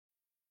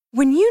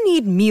When you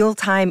need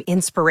mealtime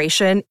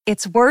inspiration,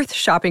 it's worth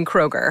shopping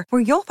Kroger,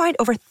 where you'll find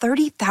over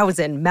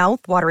 30,000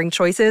 mouth-watering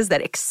choices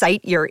that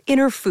excite your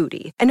inner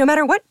foodie. And no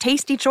matter what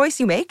tasty choice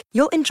you make,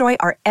 you'll enjoy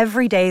our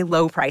everyday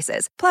low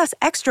prices, plus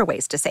extra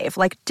ways to save,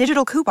 like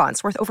digital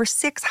coupons worth over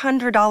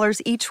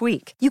 $600 each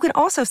week. You can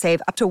also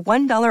save up to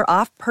 $1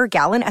 off per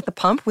gallon at the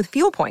pump with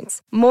fuel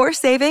points. More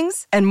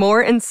savings and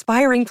more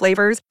inspiring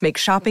flavors make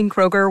shopping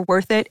Kroger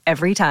worth it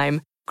every time.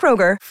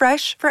 Kroger,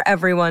 fresh for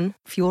everyone.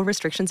 Fuel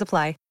restrictions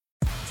apply.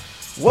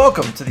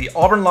 Welcome to the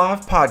Auburn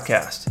Live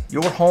Podcast,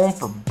 your home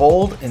for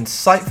bold,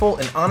 insightful,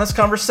 and honest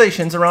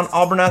conversations around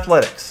Auburn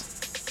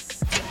athletics.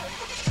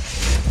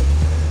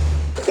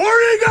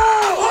 Where you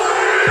go?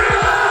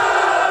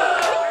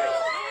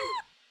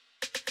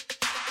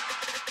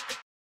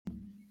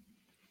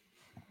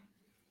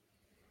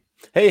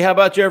 Hey, how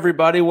about you,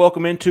 everybody?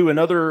 Welcome into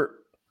another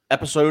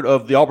episode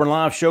of the Auburn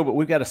Live Show, but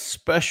we've got a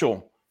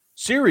special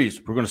series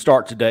we're going to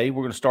start today.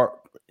 We're going to start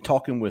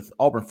talking with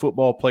Auburn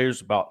football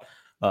players about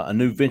a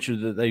new venture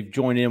that they've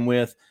joined in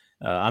with.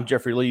 I'm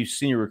Jeffrey Lee,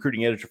 Senior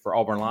Recruiting Editor for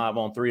Auburn Live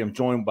on 3. I'm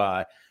joined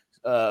by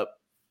the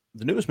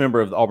newest member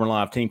of the Auburn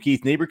Live team,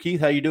 Keith Niebuhr. Keith,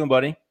 how you doing,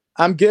 buddy?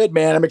 I'm good,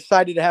 man. I'm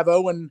excited to have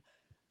Owen.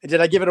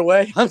 Did I give it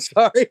away? I'm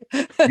sorry.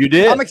 You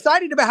did. I'm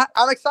excited about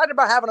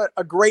having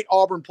a great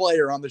Auburn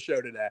player on the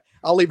show today.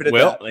 I'll leave it at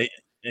that. Well,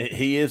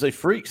 he is a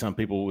freak, some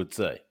people would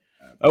say.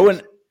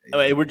 Owen,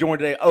 we're joined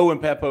today. Owen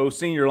Pappoe,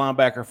 senior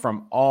linebacker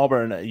from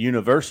Auburn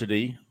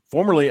University,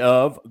 formerly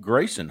of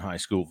Grayson High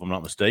School, if I'm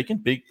not mistaken.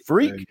 Big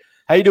freak. Hey.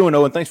 How you doing,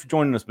 Owen? Thanks for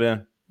joining us,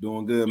 Ben.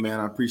 Doing good, man.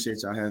 I appreciate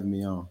y'all having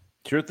me on.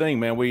 Sure thing,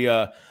 man. We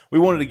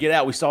wanted to get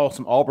out. We saw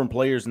some Auburn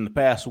players in the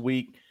past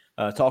week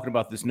talking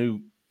about this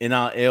new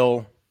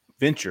NIL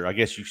venture, I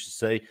guess you should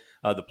say.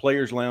 The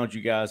Players Lounge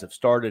you guys have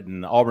started,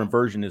 and the Auburn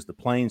version is the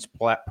Plains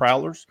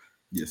Prowlers.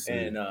 Yes, sir.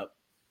 And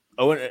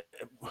Owen,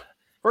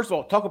 first of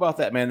all, talk about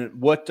that, man.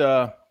 What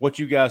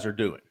you guys are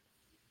doing.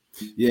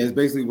 Yeah, it's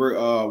basically we're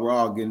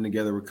all getting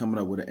together. We're coming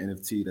up with an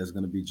NFT that's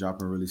going to be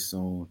dropping really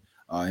soon,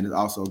 and it's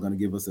also going to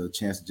give us a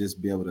chance to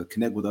just be able to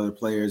connect with other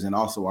players and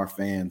also our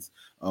fans.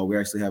 We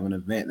actually have an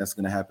event that's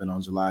going to happen on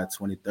July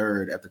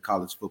 23rd at the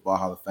College Football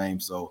Hall of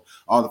Fame. So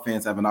all the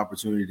fans have an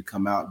opportunity to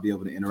come out, be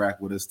able to interact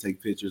with us,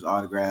 take pictures,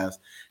 autographs,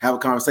 have a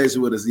conversation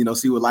with us.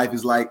 See what life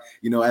is like.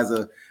 As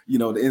a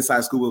the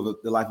inside scoop of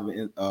the life of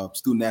a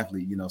student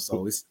athlete.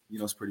 So it's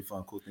it's pretty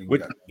fun, cool thing.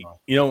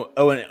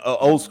 And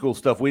old school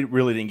stuff. We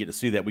really didn't get to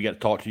see that. We got to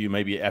talk to you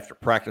maybe after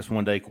practice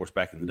one day. Of course,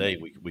 back in the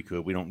day, we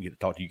could. We don't get to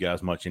talk to you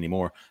guys much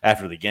anymore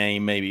after the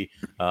game, maybe.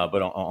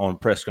 But on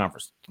press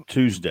conference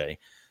Tuesday.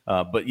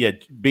 But yeah,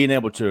 being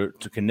able to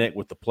connect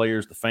with the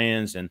players, the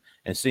fans, and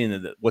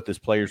seeing what this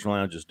Players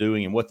Lounge is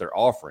doing and what they're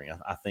offering.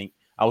 I think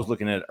I was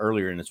looking at it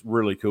earlier, and it's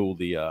really cool.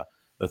 The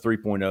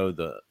 3.0,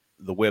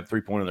 the Web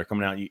 3.0, they're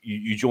coming out.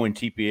 You join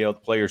TPL, the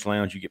Players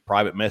Lounge. You get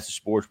private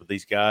message boards with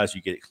these guys.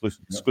 You get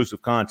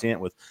exclusive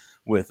content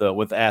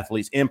with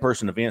athletes,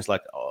 in-person events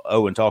like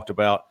Owen talked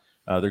about.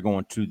 They're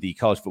going to the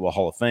College Football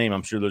Hall of Fame.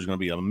 I'm sure there's going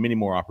to be many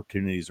more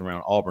opportunities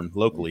around Auburn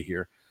locally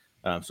here.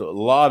 So a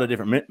lot of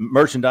different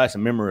merchandise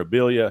and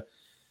memorabilia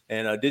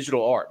and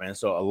digital art, man.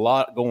 So a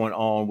lot going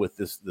on with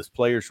this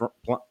Players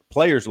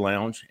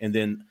Lounge. And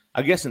then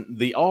I guess in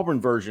the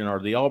Auburn version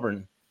or the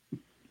Auburn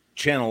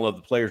channel of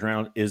the Players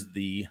Lounge is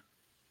the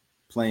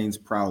Plains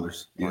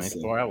Prowlers. Plains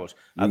Yes, Prowlers.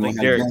 I think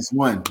Derek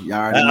won.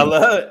 I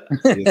love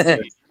it. Yes,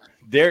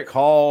 Derek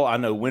Hall. I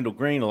know Wendell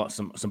Green.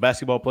 Some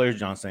basketball players.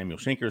 John Samuel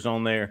Schenker's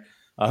on there.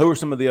 Who are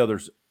some of the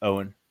others,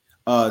 Owen?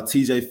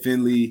 TJ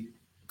Finley,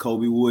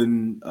 Kobe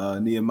Wooden,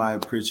 Nehemiah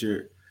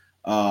Pritchard.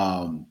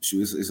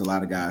 It's a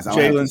lot of guys. I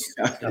think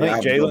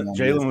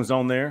Jalen was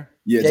on there.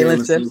 Yeah,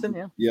 Jalen Simpson.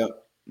 Yeah. Yep.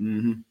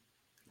 Mm-hmm.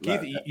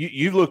 Keith,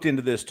 you looked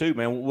into this too,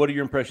 man. What are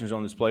your impressions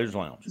on this Players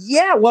Lounge?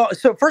 Yeah, well,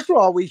 so first of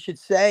all, we should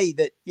say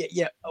that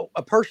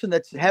a person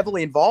that's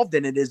heavily involved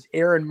in it is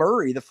Aaron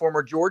Murray, the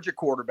former Georgia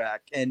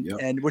quarterback, and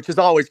which is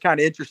always kind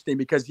of interesting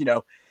because you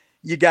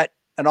got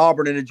an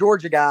Auburn and a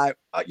Georgia guy,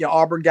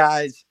 Auburn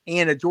guys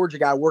and a Georgia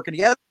guy working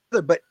together,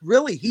 but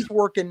really he's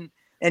working,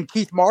 and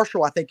Keith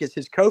Marshall, I think, is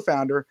his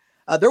co-founder.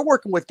 They're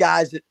working with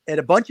guys at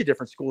a bunch of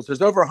different schools.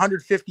 There's over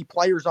 150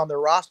 players on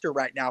their roster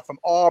right now from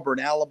Auburn,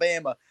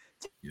 Alabama,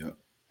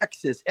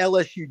 Texas,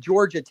 LSU,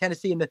 Georgia,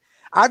 Tennessee. And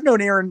I've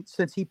known Aaron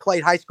since he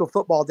played high school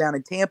football down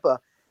in Tampa.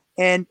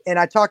 And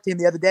I talked to him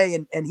the other day,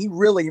 and he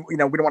really, we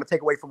don't want to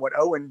take away from what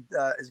Owen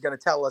is going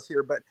to tell us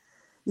here, but,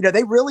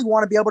 they really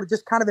want to be able to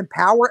just kind of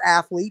empower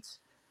athletes,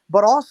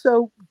 but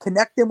also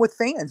connect them with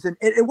fans. And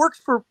it works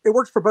for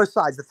both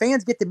sides. The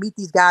fans get to meet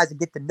these guys and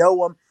get to know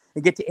them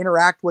and get to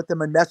interact with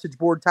them in message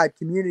board type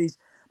communities.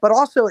 But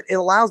also it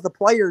allows the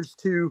players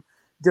to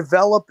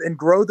develop and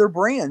grow their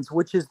brands,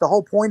 which is the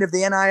whole point of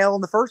the NIL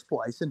in the first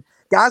place. And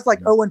guys like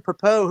Owen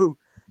Pappoe, who,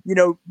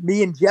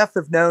 me and Jeff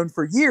have known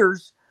for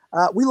years,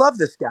 we love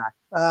this guy.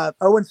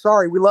 Owen,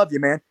 sorry, we love you,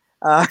 man.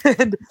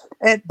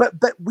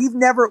 But we've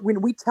never,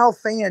 when we tell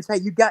fans, hey,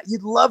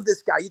 you'd love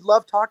this guy, you'd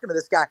love talking to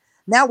this guy.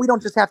 Now we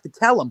don't just have to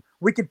tell them.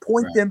 We can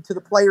point them to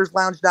the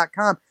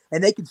playerslounge.com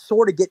and they can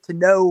sort of get to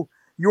know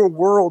your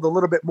world a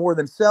little bit more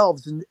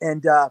themselves.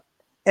 And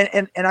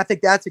I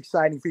think that's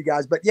exciting for you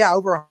guys. But yeah,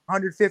 over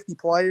 150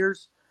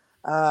 players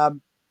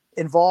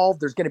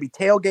involved. There's going to be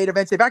tailgate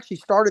events. They've actually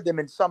started them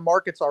in some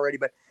markets already,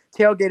 but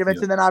tailgate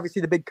events, and then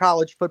obviously the big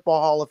College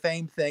Football Hall of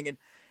Fame thing.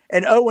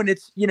 And Owen,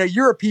 it's,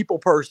 you're a people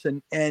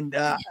person, and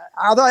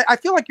although I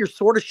feel like you're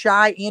sort of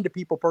shy and a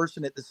people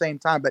person at the same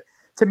time, but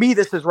to me,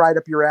 this is right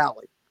up your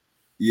alley.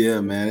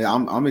 Yeah, man,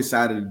 I'm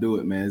excited to do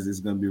it, man. It's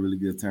going to be a really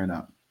good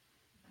turnout.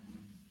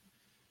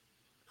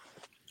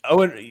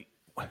 Owen,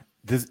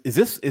 does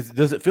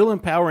it feel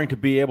empowering to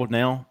be able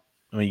now?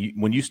 I mean,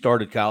 when you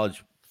started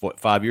college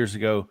 5 years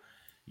ago,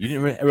 you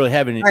didn't really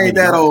have any. I ain't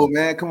that old,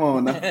 man. Come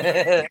on now.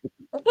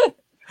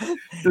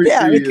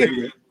 Yeah.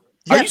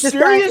 Are you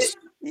serious?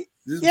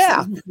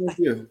 Yeah.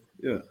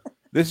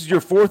 This is your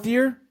fourth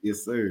year?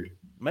 Yes, sir.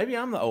 Maybe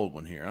I'm the old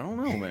one here. I don't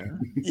know, man.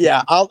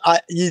 Yeah,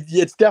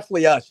 it's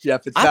definitely us,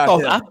 Jeff. It's not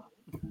him.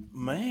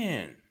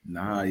 Man.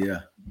 Nah,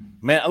 yeah.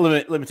 Man,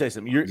 let me tell you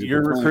something.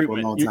 Your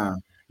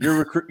recruitment,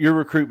 your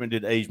recruitment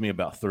did age me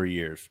about 3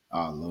 years.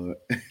 Oh, Lord.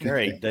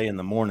 Every day in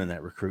the morning,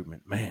 that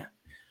recruitment, man.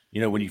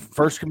 When you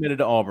first committed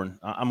to Auburn,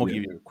 I'm gonna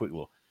give you a quick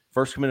look.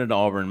 First committed to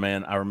Auburn,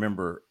 man. I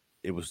remember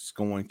it wasn't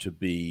going to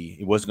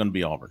be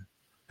Auburn.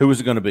 Who was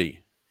it going to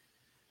be?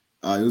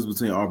 It was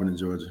between Auburn and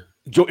Georgia.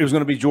 It was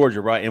going to be Georgia,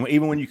 right? And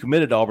even when you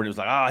committed to Auburn, it was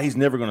like, he's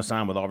never going to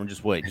sign with Auburn.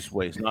 Just wait. He's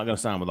not going to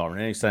sign with Auburn.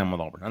 And he's signing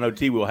with Auburn. I know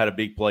T. Will had a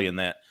big play in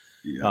that.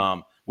 Yeah.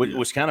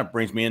 Which kind of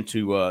brings me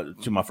into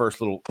to my first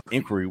little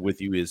inquiry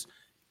with you is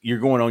you're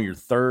going on your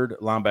third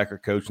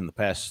linebacker coach in the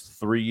past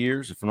 3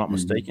 years, if I'm not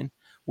mistaken.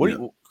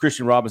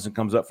 Christian Robinson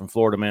comes up from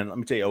Florida, man. Let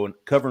me tell you, Owen,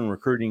 covering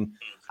recruiting,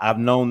 I've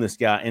known this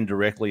guy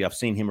indirectly. I've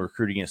seen him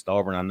recruit against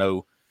Auburn.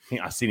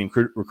 I've seen him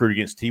recruit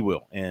against T.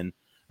 Will, and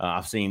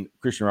I've seen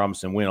Christian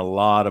Robinson win a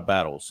lot of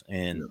battles.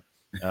 And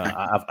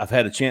I've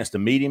had a chance to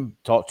meet him,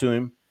 talk to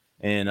him,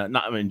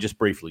 and just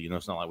briefly.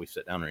 It's not like we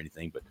sat down or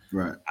anything, but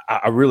right.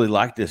 I really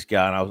like this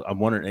guy, and I'm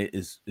wondering,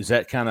 is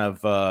that kind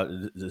of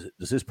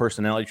does his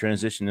personality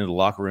transition into the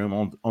locker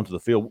room onto the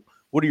field?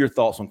 What are your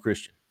thoughts on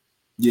Christian?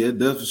 Yeah, it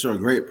does for sure.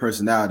 Great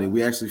personality.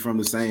 We actually from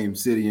the same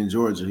city in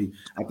Georgia.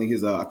 I think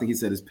he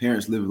said his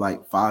parents live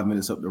like 5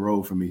 minutes up the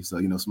road from me. So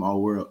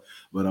small world.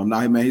 But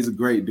man, he's a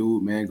great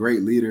dude, man.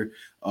 Great leader.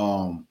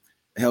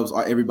 Helps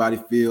everybody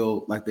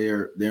feel like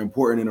they're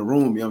important in the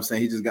room. You know what I'm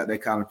saying? He just got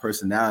that kind of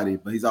personality.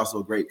 But he's also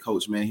a great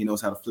coach, man. He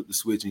knows how to flip the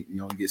switch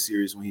and get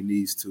serious when he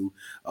needs to.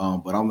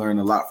 But I'm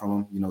learning a lot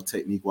from him.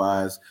 Technique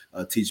wise,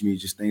 teach me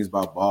just things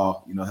about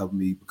ball. Helping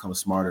me become a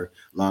smarter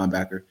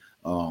linebacker.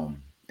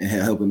 And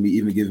helping me,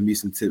 even giving me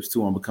some tips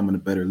too on becoming a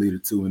better leader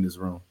too in this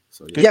room.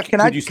 So Jeff, can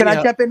I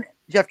jump in?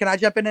 Jeff, can I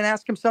jump in and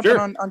ask him something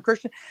on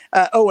Christian?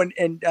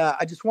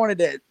 I just wanted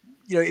to,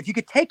 if you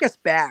could take us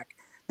back,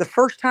 the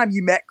first time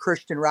you met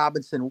Christian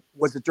Robinson,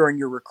 was it during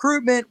your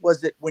recruitment?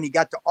 Was it when he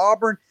got to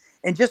Auburn?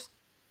 And just,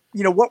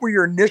 what were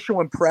your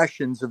initial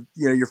impressions of,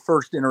 your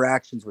first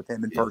interactions with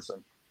him in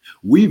person?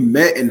 We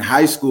met in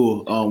high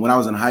school when I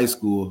was in high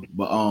school,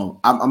 but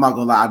I'm not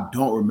gonna lie, I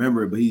don't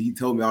remember it. But he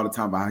told me all the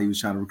time about how he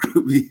was trying to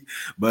recruit me.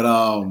 But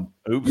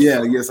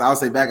yes, I'll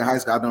say back in high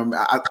school, I don't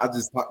remember. I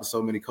just talked to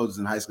so many coaches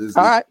in high school.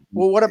 All right.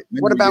 Well,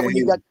 what about when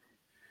you got?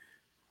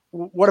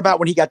 What about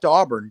when he got to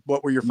Auburn?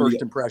 What were your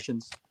first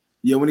impressions?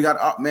 Yeah, when he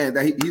got man,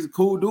 he's a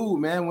cool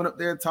dude, man. Went up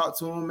there and talked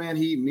to him, man.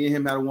 Me and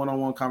him had a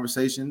one-on-one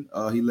conversation.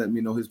 He let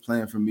me know his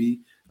plan for me,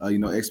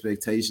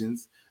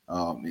 expectations.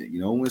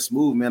 Went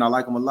smooth, man. I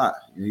like him a lot.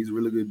 He's a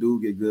really good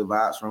dude. Get good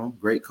vibes from him.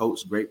 Great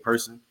coach, great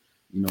person.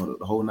 The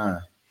whole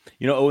nine.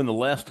 Owen, the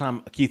last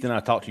time Keith and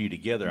I talked to you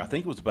together, I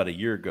think it was about a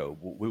year ago.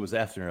 We was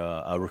after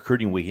a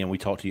recruiting weekend. We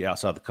talked to you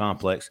outside the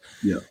complex.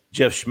 Yeah.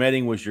 Jeff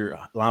Schmedding was your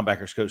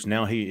linebackers coach.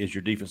 Now he is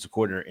your defensive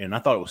coordinator. And I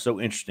thought it was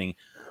so interesting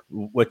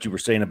what you were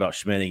saying about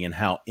Schmedding and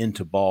how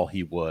into ball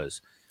he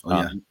was.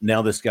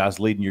 Now this guy's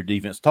leading your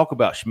defense. Talk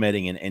about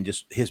Schmedding and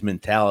just his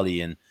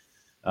mentality and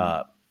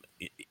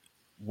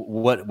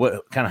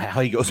what kind of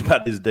how he goes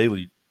about his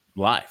daily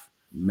life.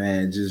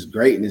 Man, just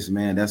greatness,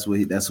 man. That's what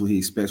he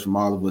expects from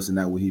all of us, and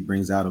that's what he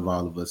brings out of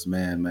all of us,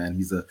 man.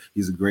 He's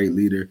a great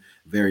leader,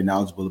 very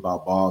knowledgeable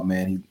about ball,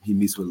 man. He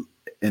meets with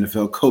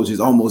NFL coaches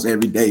almost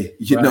every day.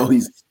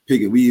 He's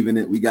picking.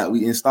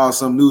 We installed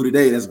something new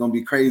today that's gonna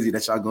be crazy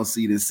that y'all gonna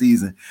see this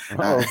season.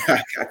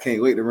 I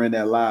can't wait to run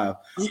that live.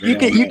 You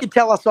can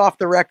tell us off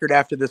the record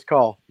after this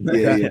call.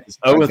 Yeah.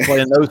 Owen's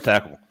playing nose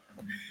tackle.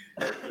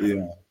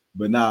 Yeah.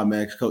 But nah,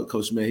 man,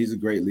 Coach, man, he's a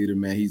great leader,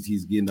 man.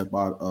 He's getting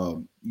about,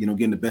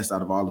 getting the best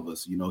out of all of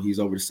us. He's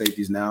over the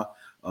safeties now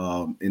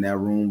in that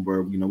room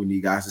where, we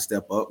need guys to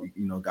step up.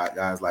 Got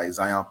guys like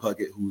Zion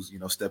Puckett, who's,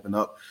 stepping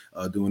up,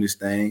 doing his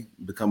thing,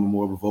 becoming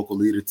more of a vocal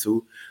leader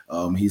too.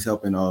 He's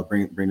helping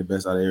bring the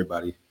best out of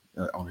everybody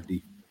on the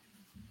D.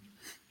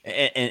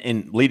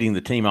 And leading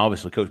the team,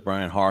 obviously, Coach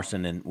Brian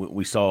Harsin, and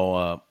we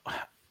saw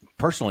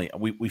personally,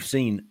 we've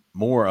seen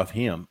more of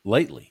him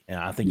lately, and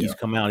I think he's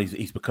come out.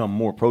 He's become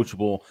more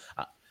approachable.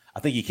 I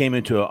think he came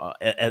into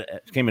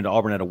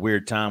Auburn at a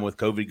weird time with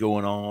COVID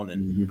going on,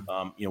 and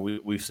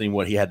we've seen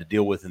what he had to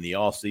deal with in the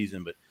off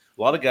season. But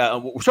a lot of guys,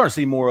 we're starting to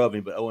see more of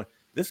him. But Owen,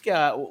 This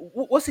guy,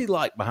 what's he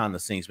like behind the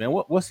scenes, man?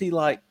 What's he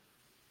like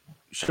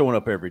showing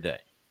up every day?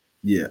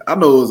 Yeah, I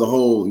know it was a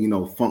whole,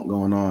 funk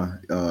going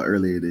on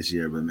earlier this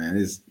year, but man,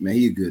 he's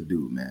a good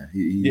dude, man.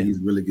 He's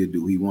a really good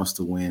dude. He wants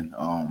to win.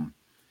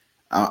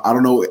 I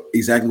don't know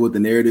exactly what the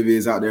narrative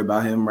is out there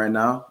about him right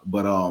now,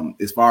 but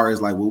as far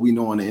as like what we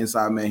know on the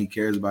inside, man, he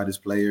cares about his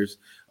players.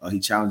 He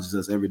challenges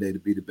us every day to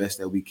be the best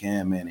that we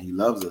can, man, and he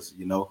loves us.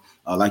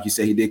 Like you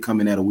said, he did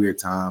come in at a weird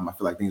time. I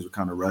feel like things were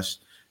kind of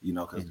rushed,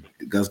 because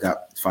Gus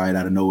got fired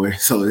out of nowhere,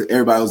 so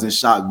everybody was in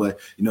shock. But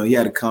he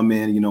had to come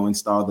in,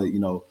 install the,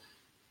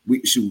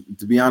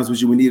 to be honest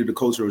with you, we needed a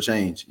cultural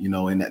change,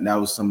 and that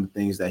was some of the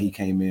things that he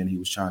came in. He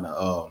was trying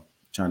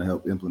to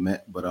help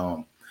implement, but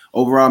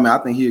overall, man,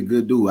 I think he's a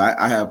good dude.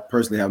 I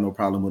personally have no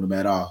problem with him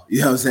at all. You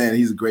know what I'm saying?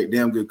 He's a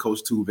damn good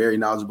coach too. Very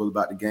knowledgeable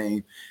about the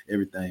game,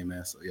 everything,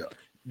 man. So yeah.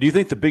 Do you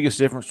think the biggest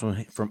difference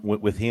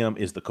with him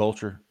is the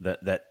culture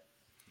that?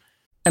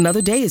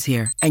 Another day is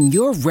here, and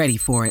you're ready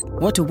for it.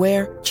 What to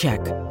wear? Check.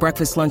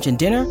 Breakfast, lunch, and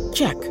dinner?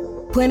 Check.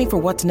 Planning for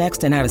what's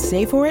next and how to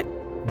save for it?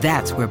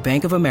 That's where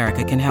Bank of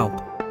America can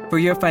help. For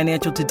your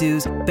financial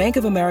to-dos, Bank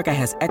of America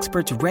has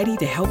experts ready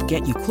to help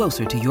get you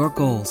closer to your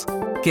goals.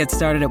 Get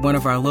started at one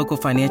of our local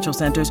financial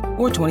centers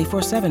or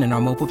 24/7 in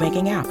our mobile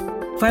banking app.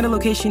 Find a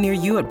location near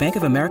you at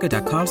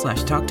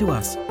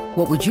bankofamerica.com/talktous.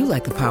 What would you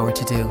like the power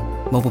to do?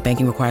 Mobile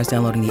banking requires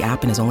downloading the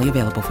app and is only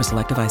available for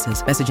select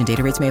devices. Message and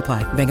data rates may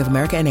apply. Bank of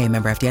America N.A.,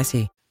 member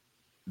FDIC.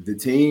 The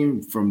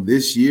team from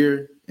this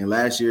year and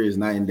last year is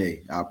night and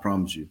day. I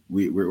promise you.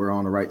 We're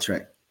on the right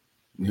track.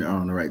 We're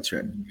on the right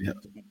track. Yeah.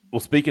 Well,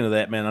 speaking of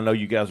that, man, I know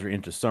you guys are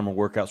into summer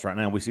workouts right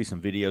now. We see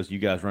some videos. You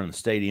guys running the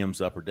stadiums,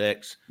 upper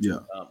decks. Yeah.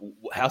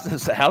 How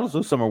does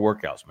those summer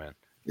workouts, man?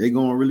 They're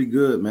going really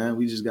good, man.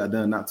 We just got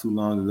done not too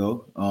long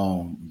ago.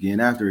 Getting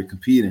after it,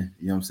 competing.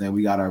 You know what I'm saying?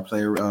 We got our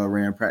player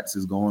ran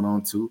practices going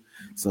on too.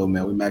 So,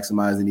 man, we're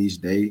maximizing each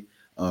day,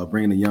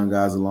 bringing the young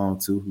guys along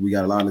too. We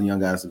got a lot of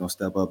young guys that are going to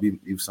step up,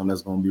 even some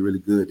that's going to be really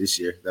good this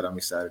year that I'm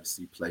excited to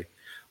see play.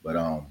 But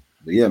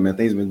yeah, man,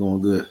 things have been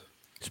going good.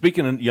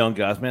 Speaking of young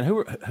guys, man,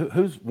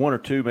 who's one or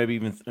two, maybe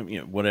even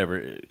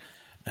whatever.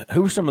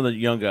 Who are some of the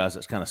young guys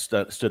that's kind of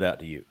stood out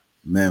to you?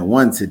 Man,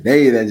 one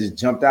today that just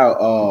jumped out.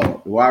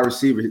 The wide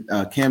receiver,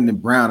 Camden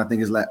Brown. I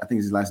think his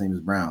last name is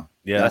Brown.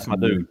 Yeah, that's my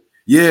dude.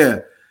 Yeah,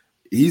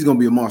 he's gonna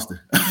be a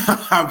monster.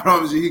 I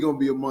promise you, he's gonna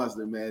be a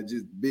monster, man.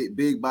 Just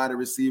big body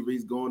receiver.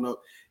 He's going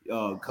up,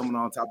 coming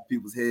on top of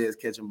people's heads,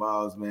 catching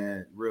balls,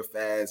 man. Real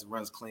fast,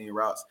 runs clean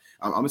routes.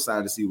 I'm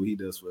excited to see what he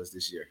does for us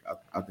this year.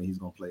 I think he's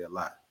gonna play a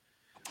lot.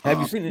 Have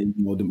you seen it?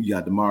 You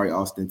got Damari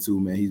Austin too,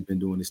 man. He's been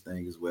doing this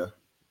thing as well.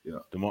 Yeah.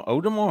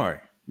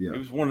 Damari. Yeah. He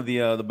was one of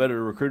the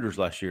better recruiters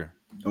last year.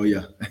 Oh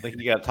yeah. I think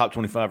he got a top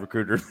 25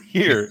 recruiter of the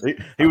year.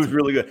 He was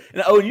really good.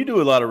 And you do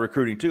a lot of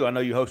recruiting too. I know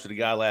you hosted a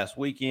guy last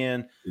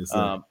weekend. Yes,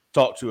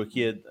 talked to a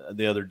kid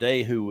the other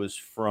day who was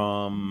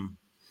from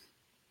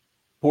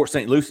Port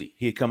St. Lucie.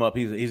 He had come up.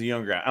 He's a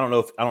young guy. I don't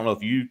know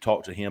if you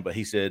talked to him, but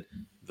he said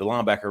the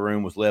linebacker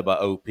room was led by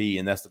OP,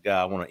 and that's the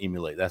guy I want to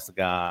emulate. That's the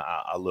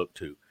guy I look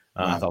to.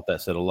 I thought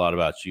that said a lot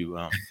about you.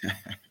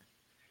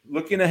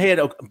 Looking ahead,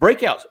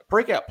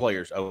 breakout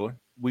players, Owen.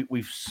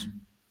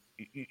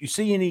 You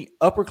see any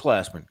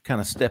upperclassmen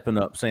kind of stepping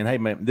up, saying, "Hey,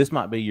 man, this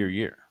might be your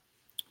year."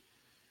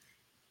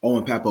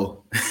 Owen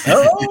Papo.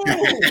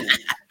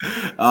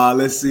 Oh,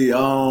 let's see.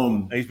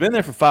 He's been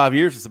there for 5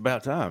 years. It's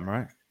about time,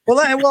 right? Well,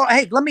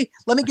 hey, let me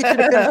get you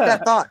to finish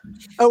that thought.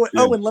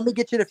 Owen, let me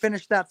get you to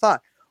finish that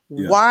thought.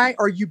 Yeah. Why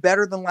are you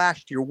better than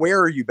last year? Where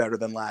are you better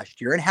than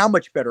last year? And how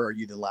much better are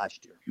you than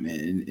last year?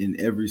 Man, in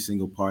every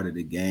single part of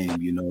the game,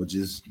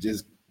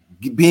 just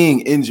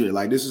being injured.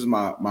 Like, this is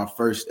my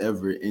first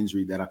ever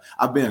injury that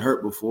I've been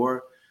hurt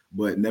before,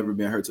 but never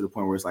been hurt to the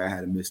point where it's like I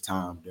had to miss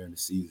time during the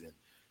season.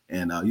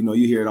 And,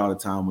 you hear it all the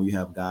time when you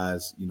have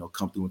guys,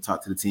 come through and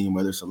talk to the team,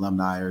 whether it's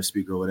alumni or a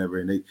speaker or whatever.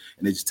 And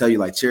they just tell you,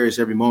 like, cherish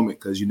every moment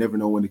because you never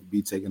know when it could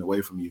be taken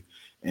away from you.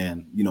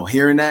 And,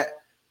 hearing that,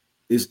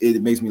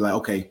 it makes me like,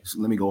 okay, so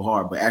let me go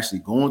hard. But actually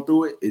going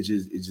through it, it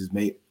just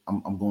made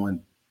I'm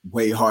going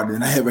way harder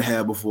than I ever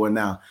had before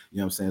now. You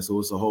know what I'm saying? So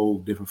it's a whole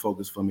different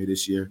focus for me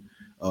this year.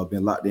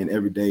 Been locked in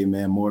every day,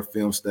 man. More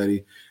film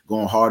study,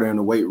 going harder in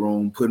the weight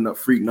room, putting up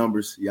freak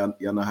numbers. Y'all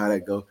know how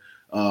that go.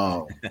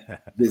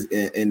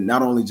 And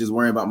not only just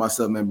worrying about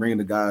myself, man, bringing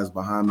the guys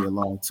behind me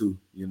along too.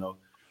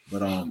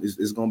 But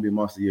it's gonna be a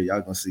monster year.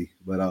 Y'all gonna see.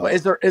 But well,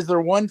 is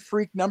there one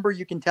freak number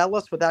you can tell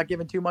us without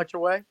giving too much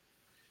away?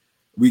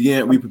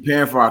 We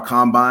preparing for our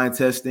combine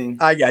testing.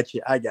 I got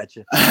you. I'll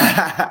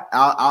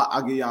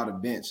give y'all the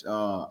bench.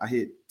 I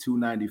hit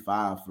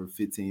 295 for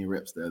 15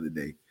 reps the other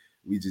day.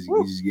 We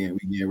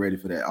getting ready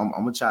for that. I'm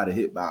gonna try to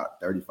hit about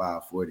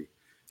 35, 40.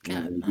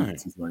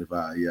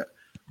 225, yeah.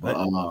 But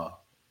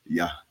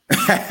yeah.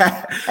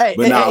 Hey,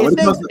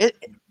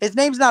 his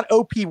name's not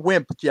OP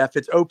Wimp, Jeff.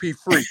 It's OP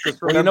Freak.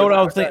 Well, you know what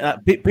I was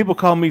thinking? People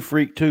call me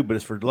Freak too, but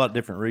it's for a lot of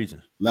different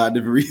reasons.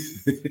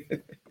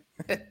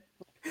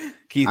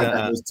 Keith, I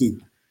got those too.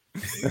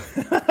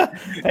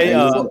 Hey,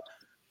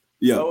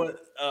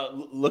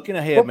 looking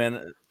ahead,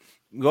 man.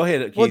 Go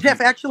ahead, Keith. Well,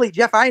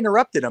 Jeff, I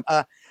interrupted him.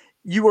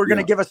 you were going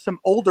to give us some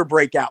older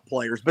breakout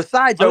players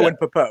besides Owen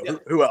Pappoe. Yeah.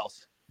 Who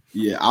else?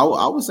 Yeah,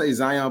 I would say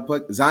Zion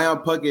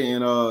Puckett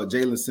and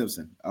Jalen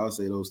Simpson. I would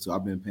say those two.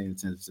 I've been paying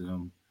attention to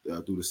them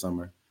through the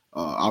summer.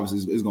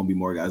 Obviously, it's going to be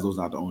more guys. Those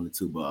are not the only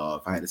two, but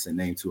if I had to say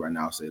name two right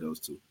now, I'll say those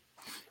two.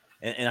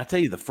 And I tell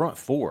you, the front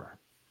four.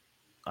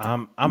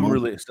 I'm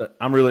really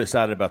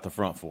excited about the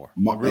front four.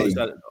 I'm really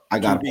excited. I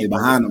got to play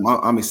behind them.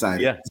 I'm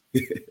excited. Yeah.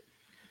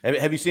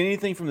 Have you seen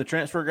anything from the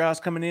transfer guys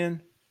coming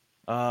in?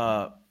 We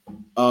got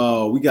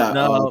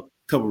a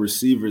couple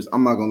receivers.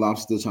 I'm not gonna lie, I'm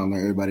still trying to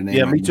learn everybody's name.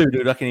 Yeah, me too,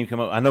 dude. I can't even come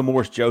up. I know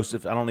Morris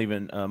Joseph. I don't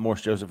even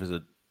Morris Joseph is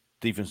a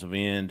defensive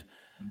end.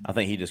 I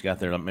think he just got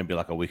there maybe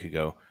like a week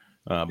ago.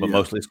 But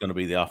mostly it's going to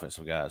be the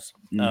offensive guys.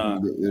 The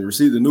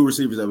new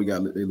receivers that we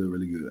got, they look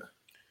really good.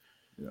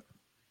 Yeah.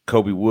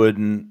 Kobe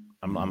Wooden.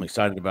 I'm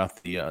excited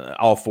about the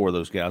all four of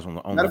those guys on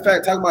the. Matter of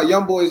fact, talking about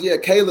young boys,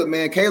 Caleb,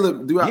 man,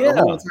 throughout the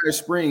whole entire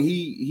spring,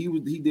 he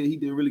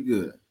did really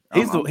good.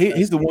 He's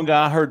the one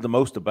guy I heard the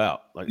most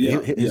about. Like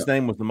his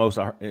name was the most.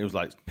 It was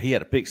like he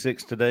had a pick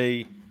six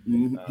today.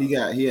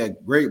 Mm-hmm. He had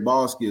great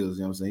ball skills.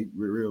 You know what I'm saying?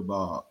 Real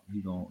ball.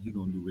 He gonna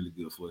do really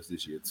good for us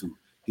this year too.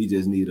 He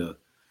just need a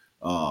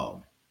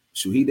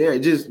he there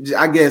just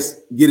I guess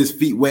get his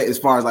feet wet as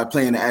far as like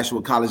playing the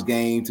actual college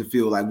game to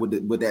feel like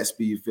what that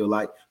speed feel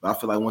like. But I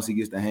feel like once he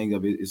gets the hang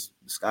of it, the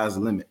sky's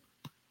the limit.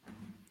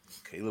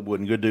 Caleb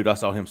Wooden, good dude. I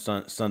saw him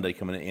Sunday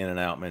coming in and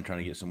out, man, trying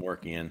to get some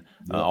work in.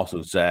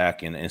 Also,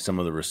 Zach and some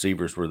of the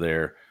receivers were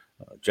there.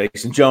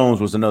 Jason Jones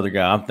was another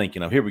guy I'm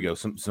thinking of. Here we go.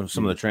 Some of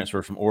the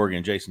transfers from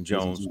Oregon. Jason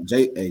Jones.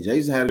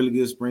 Jason had a really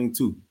good spring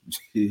too.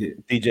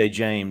 DJ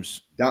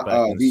James.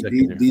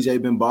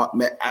 DJ been bought.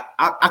 Man,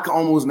 I can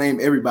almost name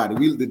everybody.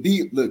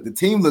 The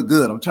team look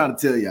good. I'm trying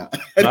to tell y'all.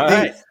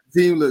 The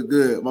team look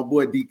good. My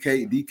boy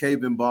DK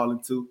been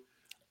balling too.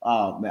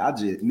 Man, I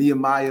just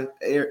Nehemiah,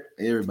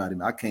 everybody.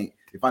 Man, I can't.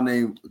 If I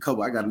name a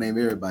couple, I got to name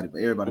everybody,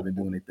 but everybody been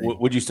doing their thing.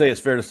 Would you say it's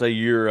fair to say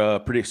you're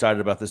pretty excited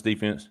about this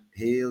defense?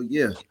 Hell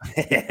yeah.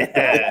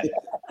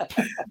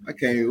 I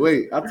can't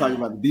wait. I'm talking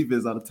about the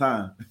defense all the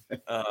time.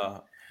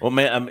 Well,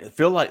 man, I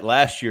feel like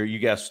last year you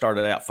guys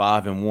started out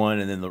 5-1,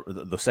 and then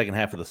the second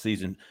half of the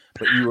season,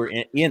 but you were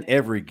in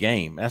every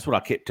game. That's what I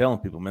kept telling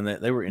people, man.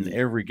 They were in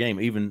every game,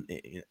 even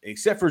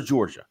except for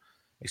Georgia.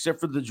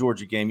 Except for the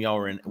Georgia game, y'all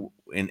were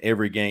in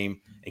every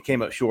game and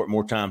came up short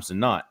more times than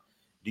not.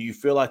 Do you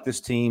feel like this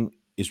team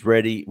is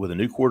ready with a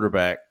new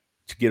quarterback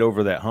to get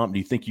over that hump? Do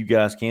you think you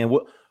guys can?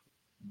 What?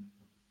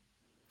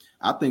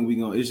 I think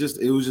it was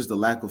just a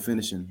lack of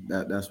finishing.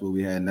 That's what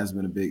we had, and that's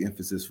been a big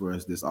emphasis for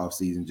us this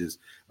offseason. Just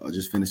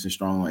finishing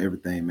strong on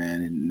everything,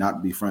 man, and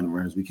not be front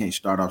runners. We can't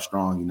start off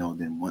strong,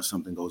 then once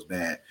something goes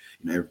bad,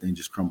 everything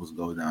just crumbles and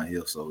goes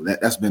downhill. So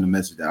that's been a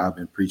message that I've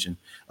been preaching.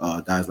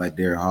 Guys like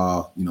Derek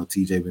Hall,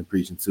 TJ been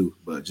preaching too.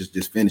 But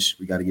just finish.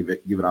 We got to give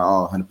it our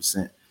all,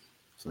 100%.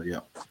 So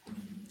yeah.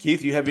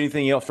 Keith, you have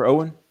anything else for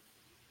Owen?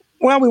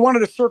 Well, we wanted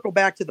to circle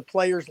back to the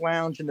Players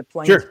Lounge and the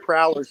Plains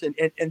Prowlers.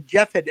 And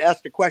Jeff had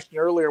asked a question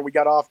earlier. We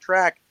got off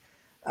track,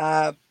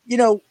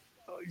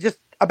 just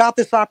about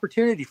this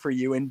opportunity for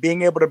you and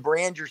being able to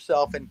brand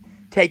yourself and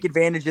take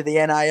advantage of the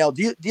NIL.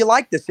 Do you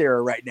like this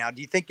era right now?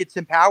 Do you think it's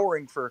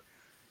empowering for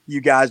you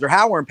guys, or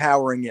how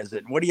empowering is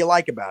it? And what do you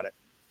like about it?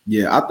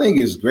 Yeah, I think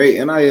it's great.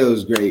 NIL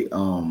is great.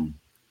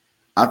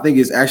 I think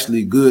it's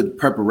actually good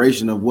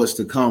preparation of what's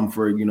to come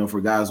for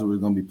guys who are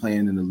going to be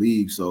playing in the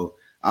league. So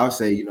I would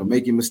say,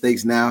 making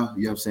mistakes now,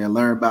 you know what I'm saying,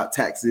 learn about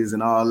taxes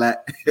and all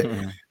that.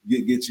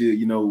 get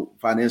your,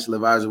 financial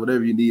advisor,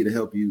 whatever you need to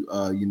help you,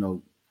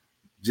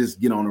 just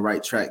get on the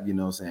right track, you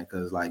know what I'm saying?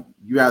 Because like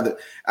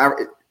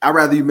I'd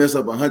rather you mess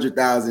up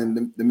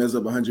 100,000 than mess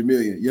up 100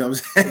 million, you know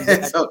what I'm saying?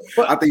 Exactly.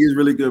 So I think it's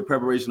really good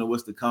preparation of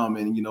what's to come.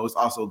 And, it's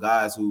also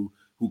guys who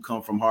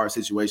come from hard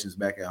situations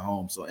back at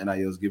home. So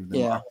NIL is giving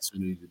them an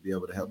opportunity to be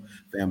able to help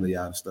family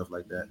out and stuff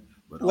like that.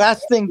 But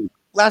last thing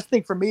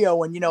for me,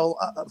 Owen,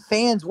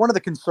 fans, one of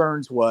the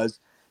concerns was,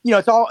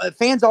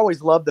 fans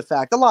always love the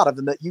fact, a lot of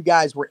them, that you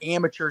guys were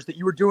amateurs, that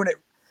you were doing it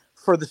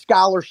for the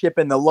scholarship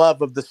and the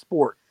love of the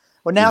sport.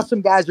 Well, now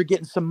some guys are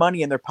getting some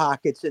money in their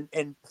pockets,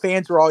 and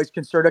fans are always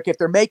concerned, okay, if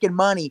they're making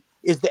money,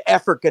 is the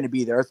effort going to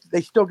be there? Are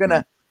they still going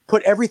to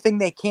put everything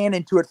they can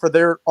into it for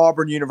their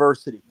Auburn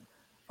University?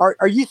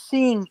 Are you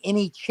seeing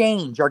any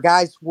change? Are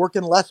guys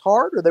working less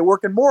hard? Are they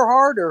working more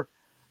hard? Or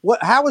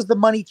how has the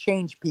money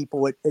changed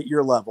people at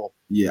your level?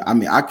 Yeah, I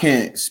mean, I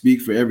can't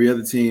speak for every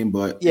other team,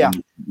 but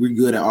we're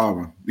good at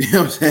Auburn. You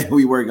know what I'm saying?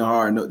 We working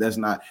hard. No, that's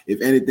not.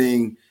 If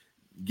anything,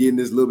 getting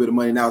this little bit of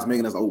money now is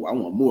making us, I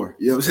want more.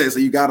 You know what I'm saying? So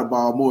you got to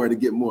ball more to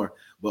get more.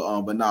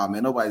 But nah,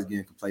 man, nobody's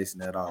getting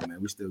complacent at all, man.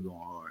 We're still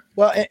going hard.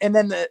 Well, and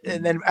then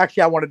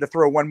actually, I wanted to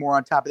throw one more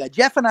on top of that.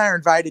 Jeff and I are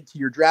invited to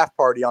your draft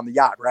party on the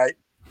yacht, right?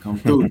 Come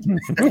through.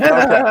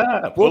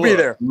 Okay. We'll be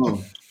there.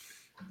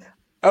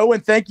 Owen,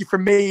 thank you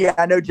from me.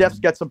 I know Jeff's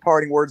got some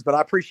parting words, but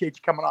I appreciate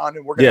you coming on,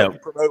 and we're going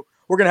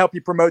to help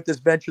you promote this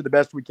venture the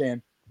best we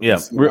can. Yeah,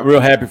 real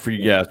happy for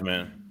you guys,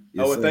 man.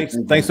 Yes,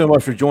 Owen, thanks so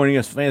much for joining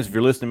us, fans. If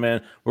you're listening,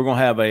 man, we're going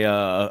to have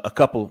a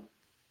couple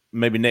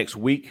maybe next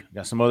week.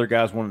 Got some other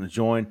guys wanting to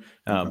join.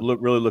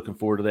 Really looking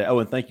forward to that. Oh,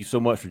 and thank you so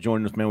much for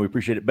joining us, man. We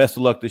appreciate it. Best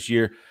of luck this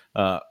year.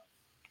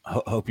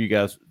 Hope you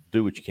guys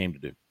do what you came to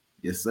do.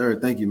 Yes, sir.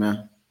 Thank you,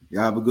 man.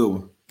 Y'all have a good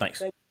one.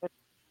 Thanks.